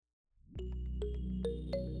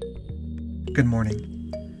Good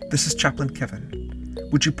morning. This is Chaplain Kevin.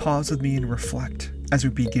 Would you pause with me and reflect as we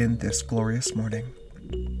begin this glorious morning?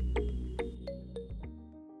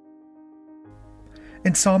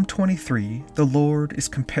 In Psalm 23, the Lord is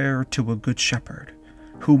compared to a good shepherd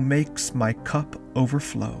who makes my cup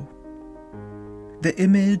overflow. The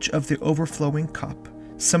image of the overflowing cup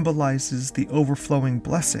symbolizes the overflowing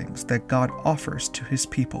blessings that God offers to his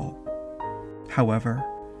people. However,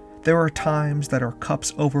 there are times that our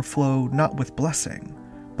cups overflow not with blessing,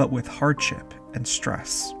 but with hardship and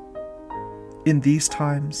stress. In these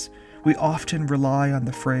times, we often rely on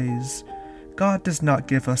the phrase, "God does not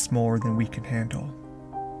give us more than we can handle."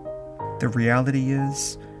 The reality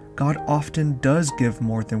is, God often does give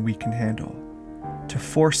more than we can handle, to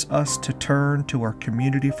force us to turn to our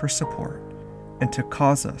community for support and to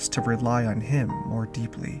cause us to rely on Him more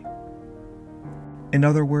deeply. In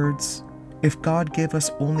other words, if God gave us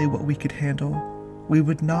only what we could handle, we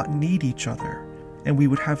would not need each other, and we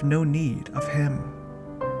would have no need of Him.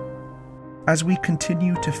 As we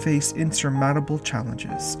continue to face insurmountable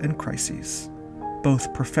challenges and crises,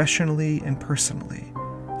 both professionally and personally,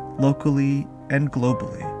 locally and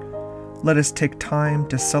globally, let us take time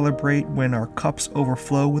to celebrate when our cups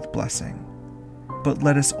overflow with blessing, but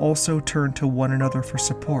let us also turn to one another for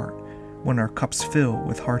support when our cups fill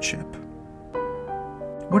with hardship.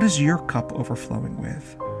 What is your cup overflowing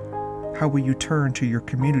with? How will you turn to your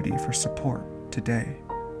community for support today?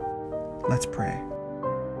 Let's pray.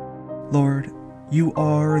 Lord, you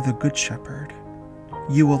are the Good Shepherd.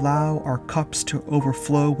 You allow our cups to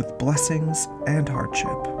overflow with blessings and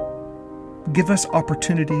hardship. Give us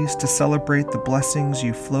opportunities to celebrate the blessings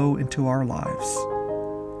you flow into our lives,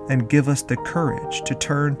 and give us the courage to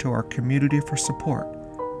turn to our community for support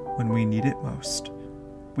when we need it most.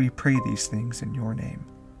 We pray these things in your name.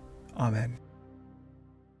 Amen.